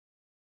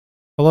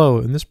Hello,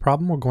 in this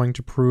problem we're going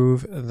to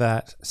prove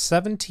that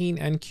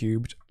 17n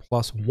cubed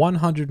plus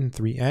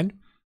 103n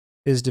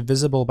is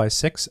divisible by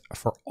 6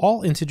 for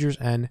all integers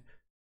n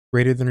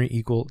greater than or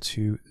equal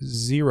to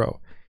 0.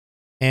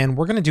 And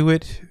we're going to do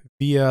it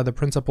via the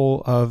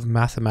principle of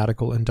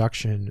mathematical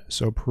induction,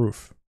 so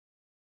proof.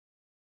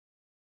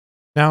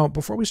 Now,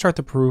 before we start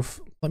the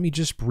proof, let me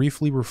just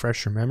briefly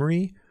refresh your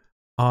memory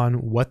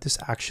on what this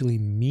actually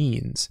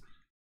means.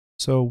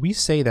 So we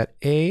say that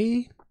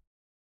A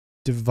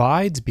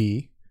divides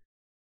B,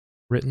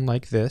 written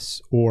like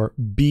this, or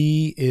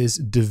B is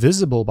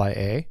divisible by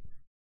A.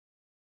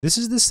 This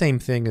is the same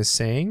thing as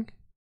saying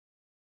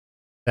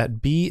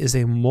that B is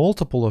a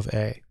multiple of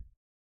A.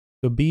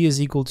 So B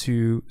is equal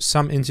to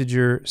some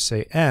integer,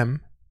 say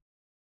m,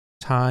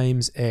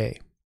 times A.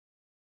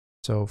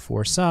 So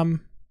for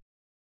some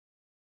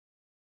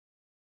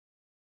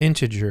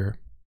integer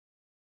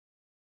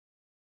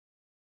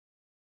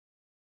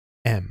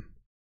m.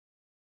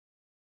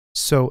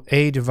 So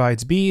A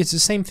divides B. It's the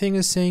same thing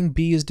as saying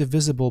B is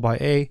divisible by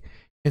A.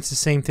 It's the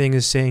same thing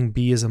as saying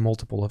B is a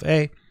multiple of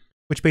A,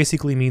 which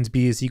basically means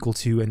B is equal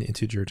to an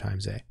integer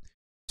times A.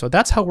 So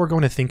that's how we're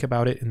going to think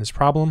about it in this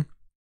problem.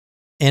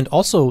 And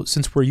also,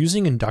 since we're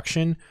using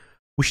induction,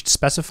 we should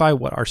specify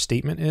what our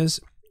statement is.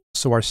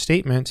 So our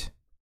statement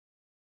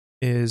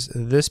is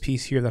this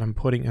piece here that I'm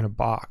putting in a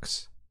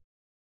box.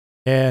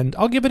 And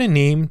I'll give it a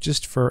name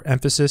just for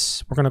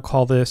emphasis. We're going to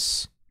call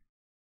this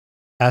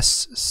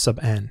S sub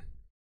n.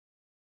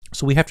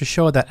 So we have to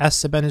show that S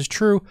sub n is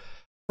true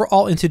for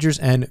all integers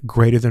n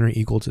greater than or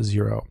equal to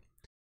 0.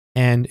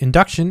 And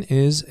induction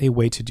is a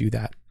way to do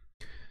that.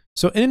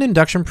 So in an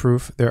induction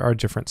proof, there are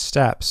different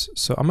steps.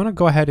 So I'm going to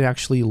go ahead and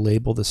actually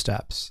label the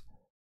steps.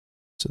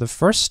 So the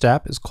first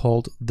step is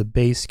called the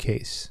base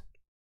case.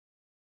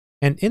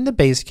 And in the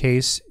base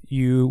case,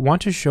 you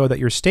want to show that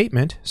your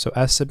statement, so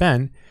S sub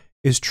n,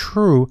 is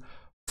true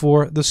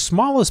for the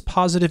smallest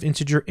positive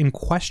integer in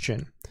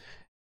question.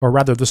 Or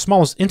rather, the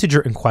smallest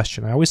integer in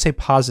question. I always say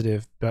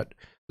positive, but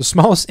the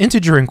smallest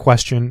integer in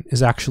question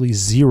is actually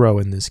 0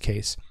 in this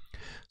case.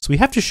 So we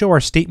have to show our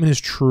statement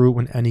is true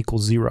when n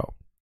equals 0.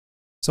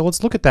 So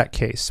let's look at that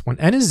case. When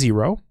n is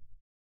 0,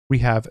 we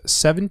have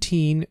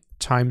 17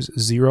 times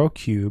 0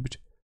 cubed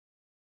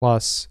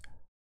plus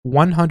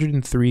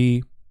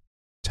 103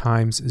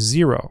 times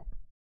 0.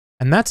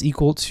 And that's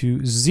equal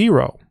to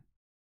 0.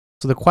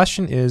 So the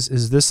question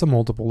is this a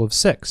multiple of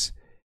 6?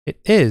 It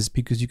is,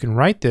 because you can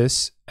write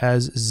this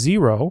as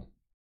 0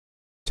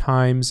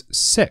 times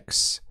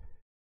 6.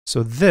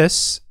 So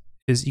this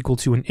is equal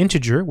to an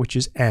integer, which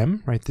is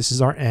m, right? This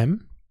is our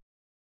m.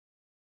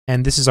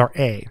 And this is our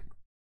a,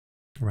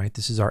 right?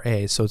 This is our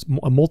a. So it's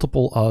a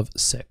multiple of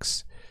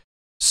 6.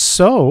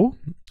 So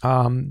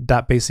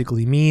that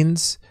basically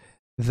means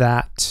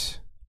that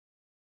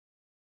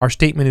our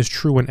statement is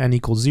true when n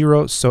equals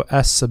 0. So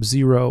S sub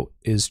 0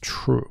 is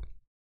true,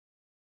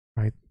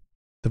 right?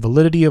 The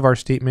validity of our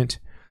statement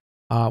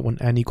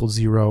when n equals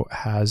 0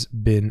 has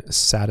been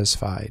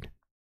satisfied.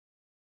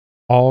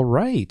 All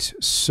right,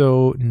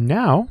 so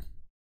now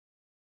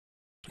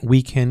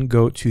we can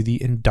go to the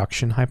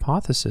induction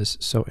hypothesis.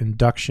 So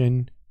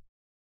induction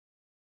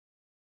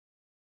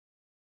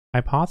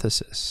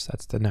hypothesis,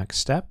 that's the next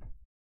step.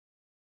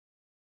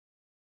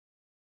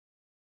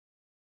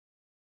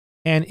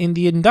 And in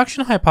the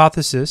induction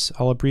hypothesis,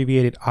 I'll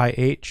abbreviate it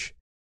IH,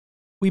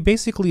 we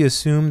basically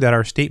assume that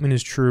our statement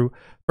is true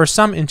for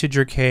some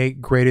integer k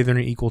greater than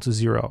or equal to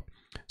 0.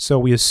 So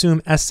we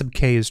assume S sub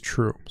k is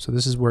true. So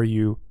this is where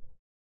you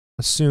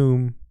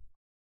assume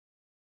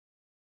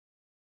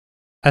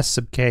S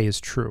sub k is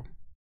true.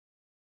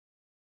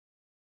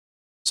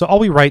 So all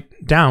we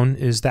write down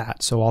is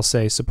that. So I'll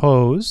say,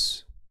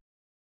 suppose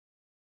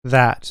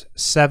that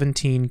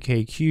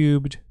 17k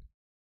cubed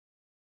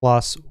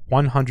plus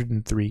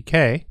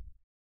 103k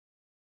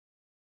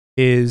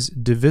is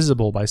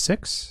divisible by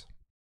 6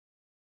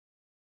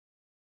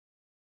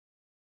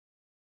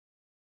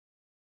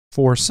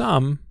 for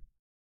some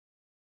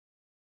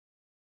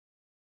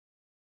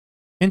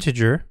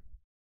integer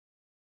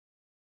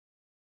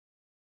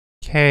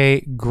k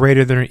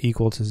greater than or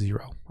equal to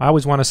 0. I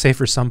always want to say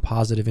for some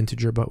positive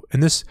integer, but in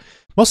this,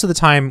 most of the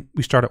time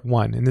we start at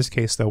 1. In this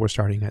case, though, we're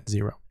starting at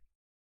 0.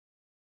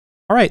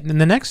 All right,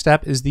 and the next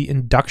step is the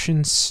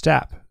induction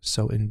step.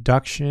 So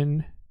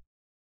induction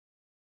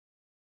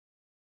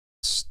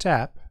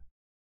step.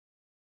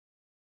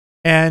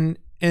 And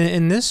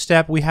in this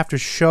step, we have to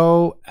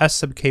show S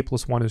sub k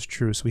plus 1 is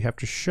true. So we have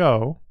to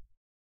show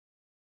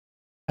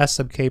S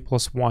sub k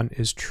plus 1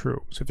 is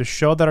true. So we have to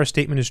show that our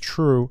statement is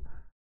true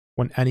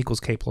when n equals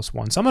k plus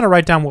 1. So I'm going to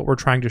write down what we're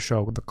trying to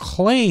show. The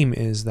claim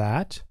is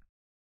that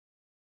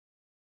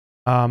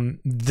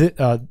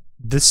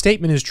this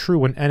statement is true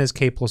when n is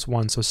k plus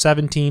 1. So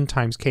 17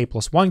 times k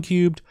plus 1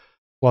 cubed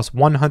plus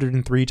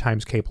 103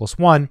 times k plus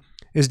 1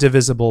 is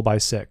divisible by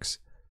 6.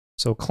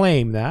 So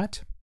claim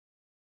that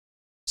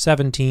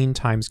 17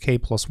 times k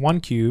plus 1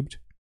 cubed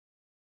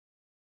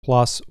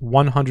plus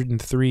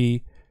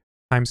 103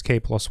 times k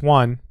plus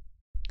 1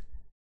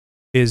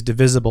 is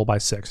divisible by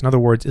 6. In other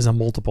words, is a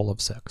multiple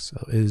of 6.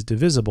 So is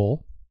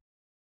divisible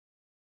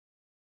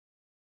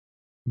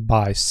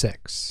by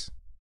 6.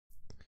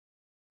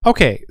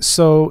 Okay,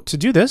 so to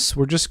do this,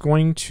 we're just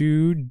going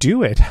to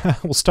do it.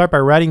 We'll start by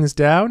writing this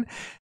down,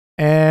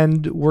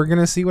 and we're going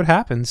to see what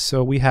happens.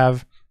 So we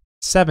have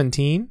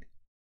 17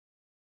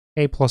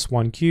 k plus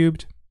 1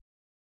 cubed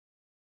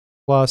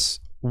plus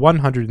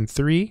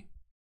 103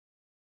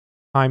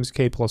 times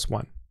k plus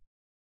 1.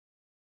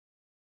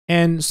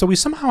 And so we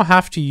somehow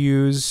have to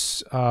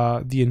use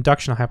the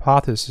induction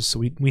hypothesis. So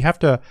we have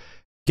to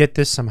get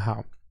this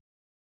somehow.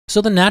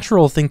 So the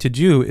natural thing to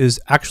do is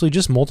actually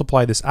just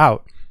multiply this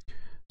out.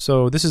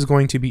 So this is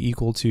going to be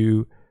equal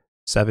to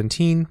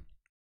 17.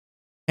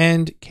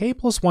 And k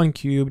plus 1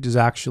 cubed is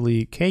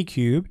actually k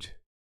cubed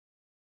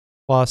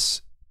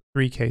plus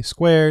 3k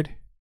squared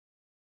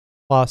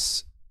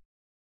plus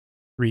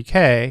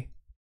 3k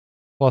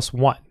plus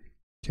 1.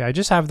 Okay, I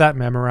just have that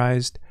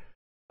memorized.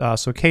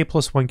 So k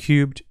plus 1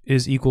 cubed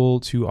is equal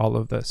to all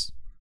of this.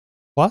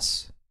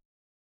 Plus,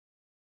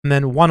 and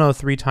then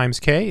 103 times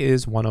k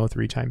is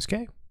 103 times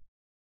k.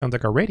 Sounds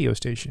like our radio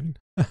station.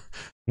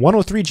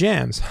 103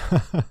 jams.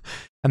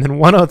 And then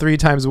 103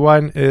 times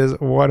 1 is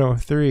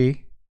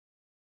 103.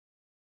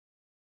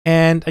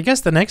 And I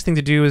guess the next thing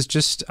to do is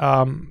just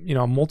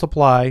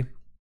multiply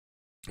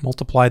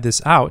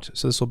this out.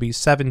 So this will be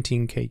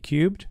 17k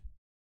cubed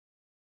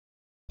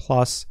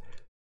plus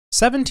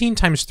 17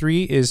 times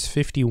 3 is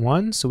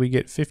 51, so we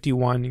get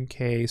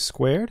 51k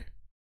squared.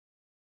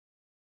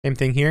 Same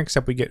thing here,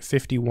 except we get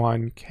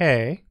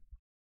 51k.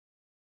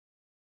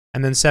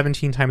 And then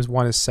 17 times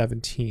 1 is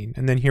 17.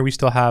 And then here we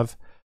still have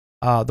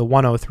the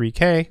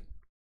 103k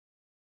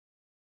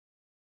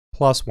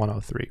plus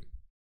 103.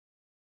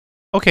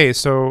 Okay,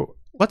 so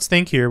let's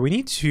think here. We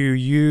need to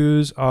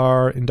use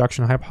our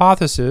induction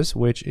hypothesis,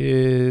 which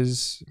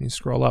is, let me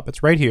scroll up,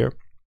 it's right here.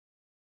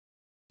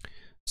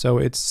 So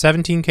it's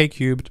 17k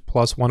cubed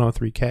plus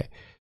 103k.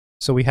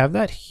 So we have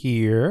that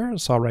here.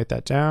 So I'll write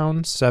that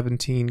down,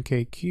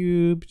 17k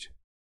cubed.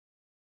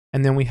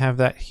 And then we have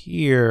that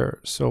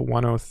here, so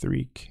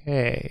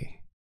 103k.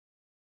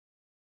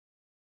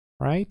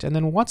 Right? And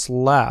then what's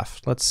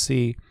left? Let's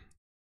see.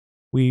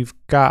 We've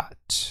got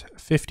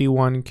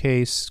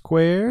 51k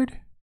squared.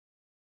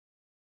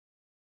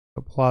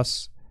 So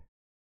plus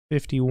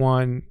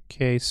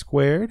 51k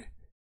squared.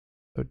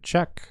 So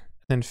check.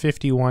 Then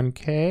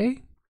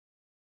 51k.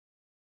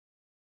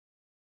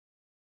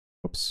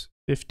 Oops,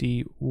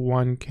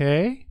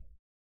 51k.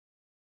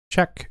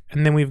 Check.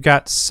 And then we've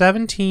got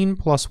 17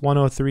 plus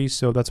 103,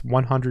 so that's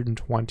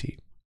 120.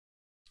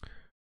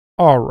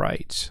 All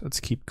right, let's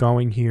keep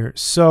going here.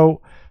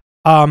 So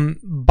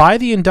by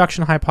the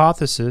induction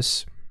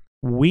hypothesis,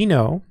 we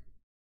know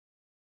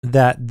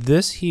that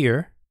this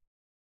here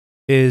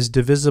is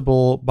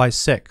divisible by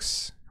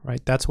 6,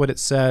 right? That's what it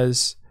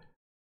says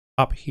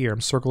up here. I'm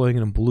circling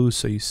it in blue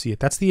so you see it.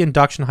 That's the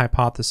induction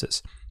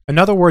hypothesis. In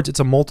other words, it's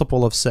a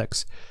multiple of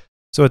 6.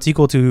 So it's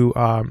equal to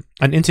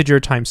an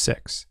integer times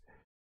 6.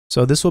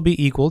 So this will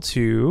be equal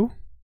to,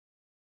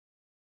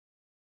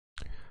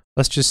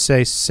 let's just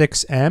say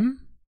 6m.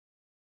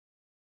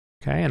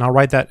 Okay, and I'll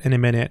write that in a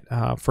minute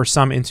for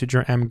some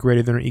integer m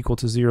greater than or equal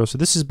to 0. So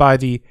this is by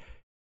the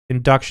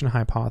induction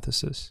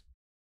hypothesis.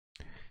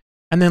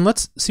 And then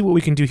let's see what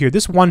we can do here.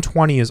 This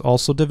 120 is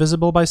also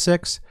divisible by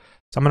 6.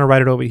 So I'm going to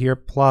write it over here,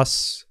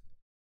 plus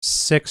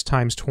 6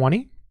 times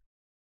 20.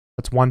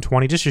 That's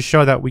 120, just to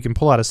show that we can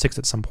pull out a 6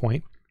 at some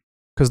point.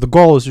 Because the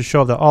goal is to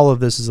show that all of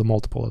this is a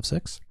multiple of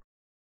 6.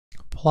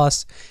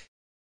 Plus,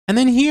 and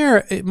then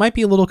here it might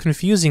be a little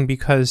confusing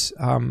because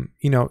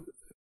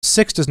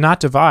 6 does not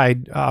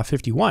divide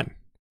 51,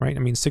 right? I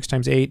mean, 6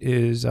 times 8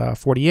 is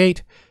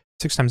 48.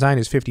 6 times 9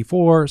 is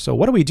 54. So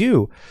what do we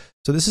do?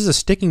 So this is a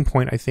sticking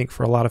point, I think,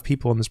 for a lot of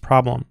people in this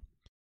problem.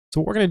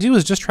 So what we're going to do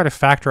is just try to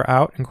factor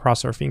out and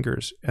cross our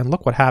fingers. And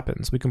look what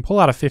happens. We can pull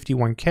out a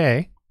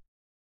 51k,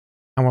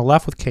 and we're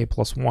left with k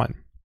plus 1.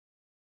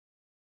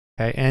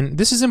 Okay, and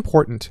this is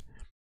important.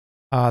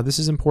 This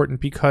is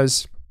important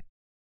because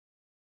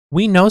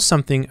we know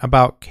something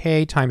about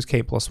k times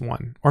k plus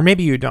 1. Or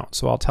maybe you don't,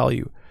 so I'll tell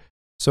you.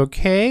 So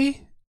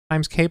k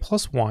times k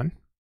plus 1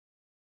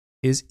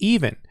 is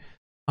even.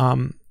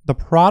 The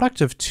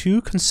product of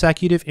two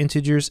consecutive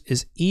integers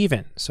is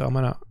even. So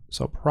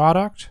so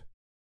product.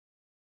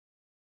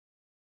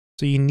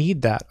 So you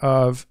need that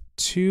of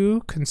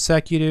two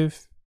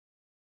consecutive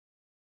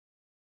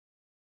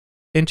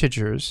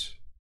integers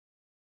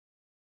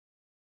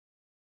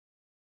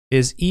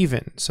is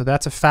even. So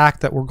that's a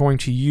fact that we're going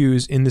to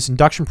use in this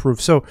induction proof.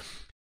 So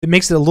it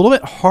makes it a little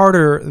bit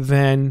harder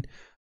than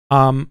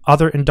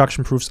other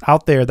induction proofs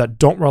out there that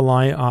don't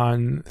rely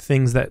on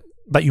things that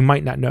you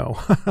might not know.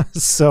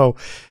 So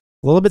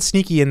a little bit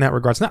sneaky in that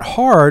regard. It's not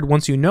hard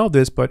once you know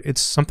this, but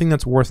it's something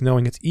that's worth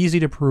knowing. It's easy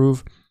to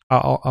prove.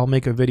 I'll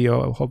make a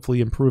video. I'll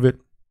hopefully improve it.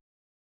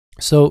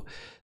 So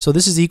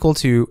this is equal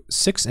to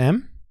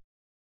 6m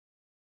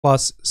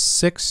plus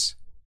 6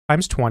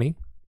 times 20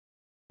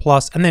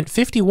 plus, and then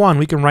 51,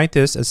 we can write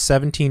this as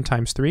 17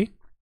 times 3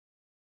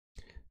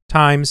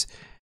 times,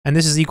 and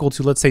this is equal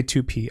to, let's say,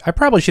 2p. I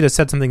probably should have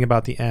said something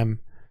about the m.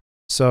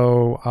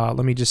 So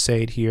let me just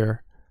say it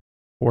here.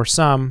 For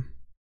some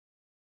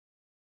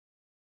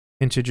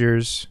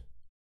integers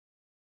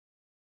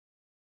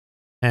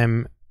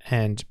m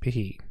and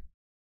p.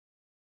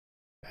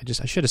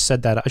 I should have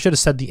said that. I should have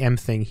said the m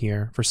thing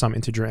here for some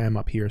integer m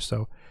up here.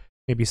 So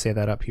maybe say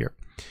that up here.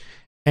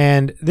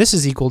 And this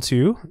is equal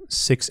to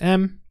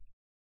 6m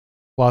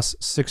plus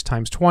 6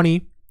 times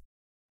 20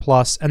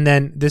 plus, and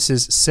then this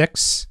is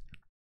 6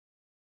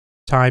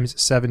 times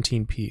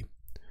 17p.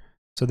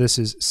 So this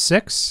is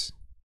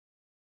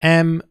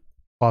 6m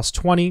plus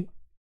 20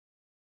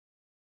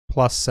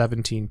 plus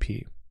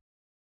 17p.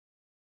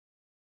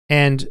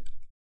 And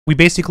we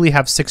basically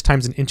have 6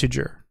 times an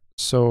integer.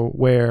 So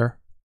where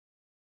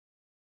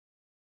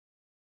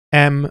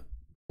m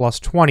plus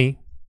 20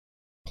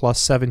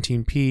 plus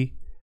 17p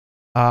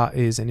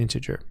is an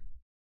integer.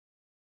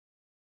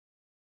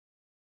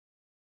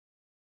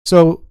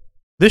 So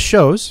this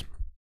shows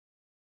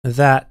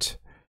that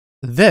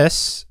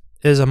this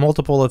is a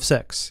multiple of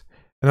 6.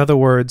 In other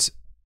words,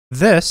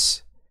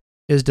 this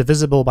is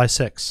divisible by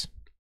 6.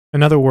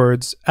 In other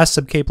words, s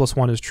sub k plus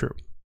 1 is true.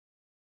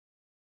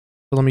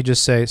 So let me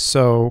just say,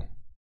 so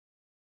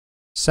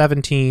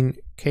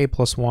 17k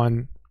plus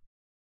 1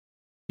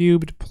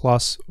 cubed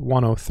plus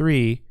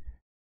 103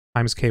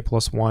 times k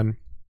plus 1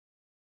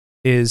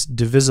 is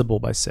divisible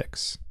by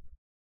 6.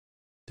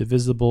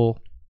 Divisible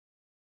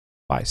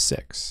by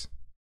 6.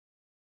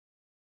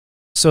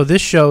 So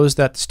this shows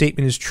that the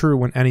statement is true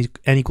when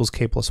n equals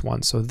k plus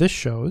 1. So this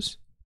shows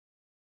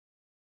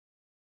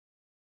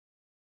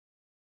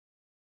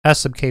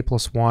s sub k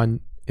plus 1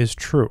 is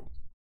true.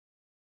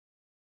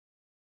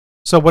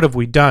 So what have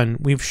we done?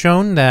 We've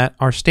shown that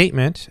our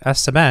statement,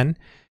 s sub n,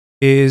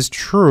 is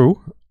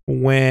true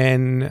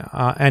when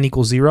n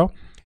equals 0.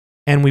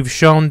 And we've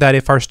shown that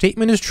if our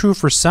statement is true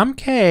for some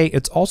k,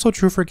 it's also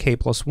true for k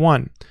plus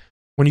 1.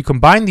 When you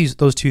combine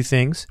those two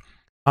things,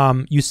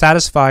 you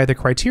satisfy the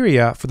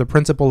criteria for the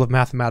principle of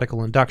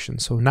mathematical induction.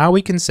 So now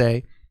we can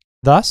say,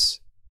 thus,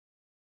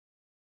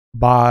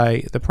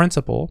 by the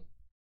principle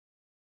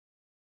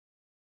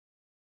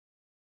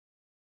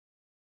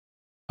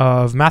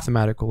of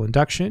mathematical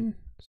induction,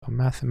 so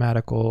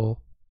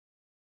mathematical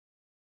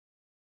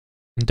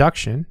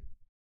induction,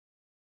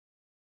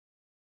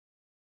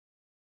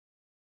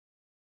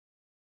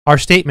 our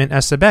statement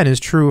s sub n is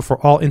true for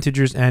all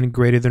integers n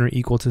greater than or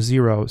equal to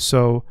 0.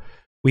 So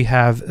we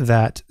have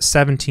that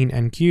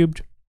 17n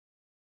cubed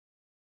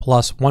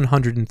plus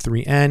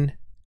 103n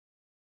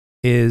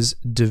is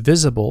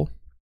divisible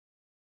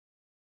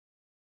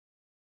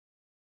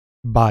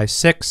by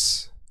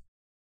 6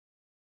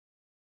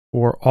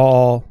 for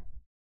all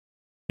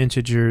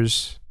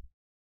integers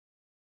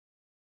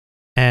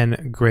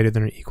n greater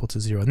than or equal to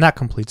 0. And that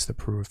completes the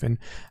proof. And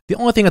the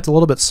only thing that's a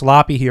little bit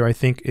sloppy here, I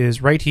think,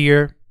 is right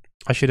here,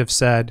 I should have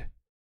said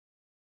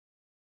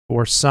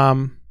for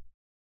some,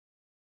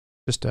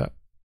 just a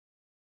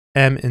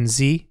m and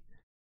z.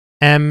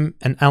 M,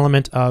 an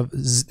element of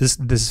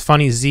this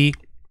funny z,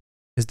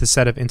 is the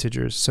set of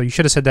integers. So you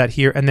should have said that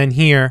here, and then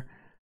here,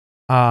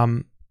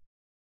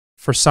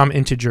 for some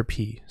integer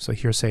p. So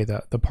here, say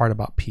the part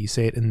about p.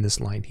 Say it in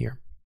this line here.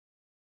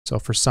 So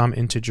for some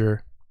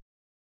integer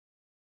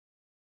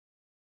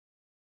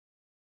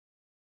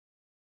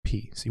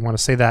p. So you want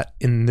to say that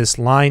in this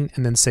line,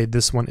 and then say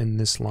this one in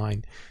this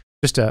line,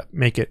 just to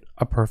make it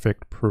a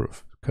perfect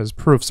proof, because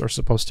proofs are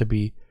supposed to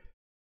be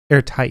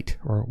airtight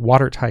or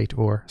watertight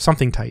or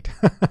something tight.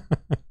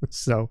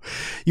 So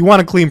you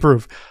want a clean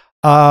proof.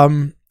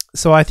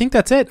 So I think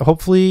that's it.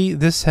 Hopefully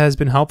this has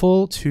been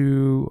helpful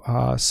to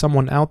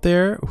someone out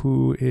there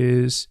who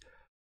is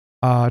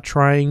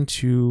trying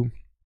to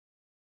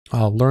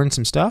learn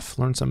some stuff,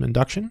 learn some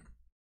induction.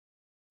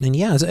 And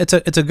yeah, it's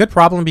a good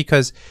problem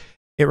because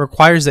it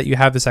requires that you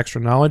have this extra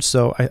knowledge.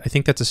 So I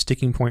think that's a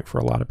sticking point for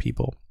a lot of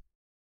people.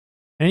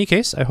 In any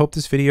case, I hope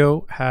this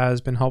video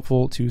has been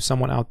helpful to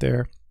someone out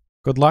there.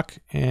 Good luck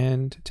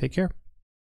and take care.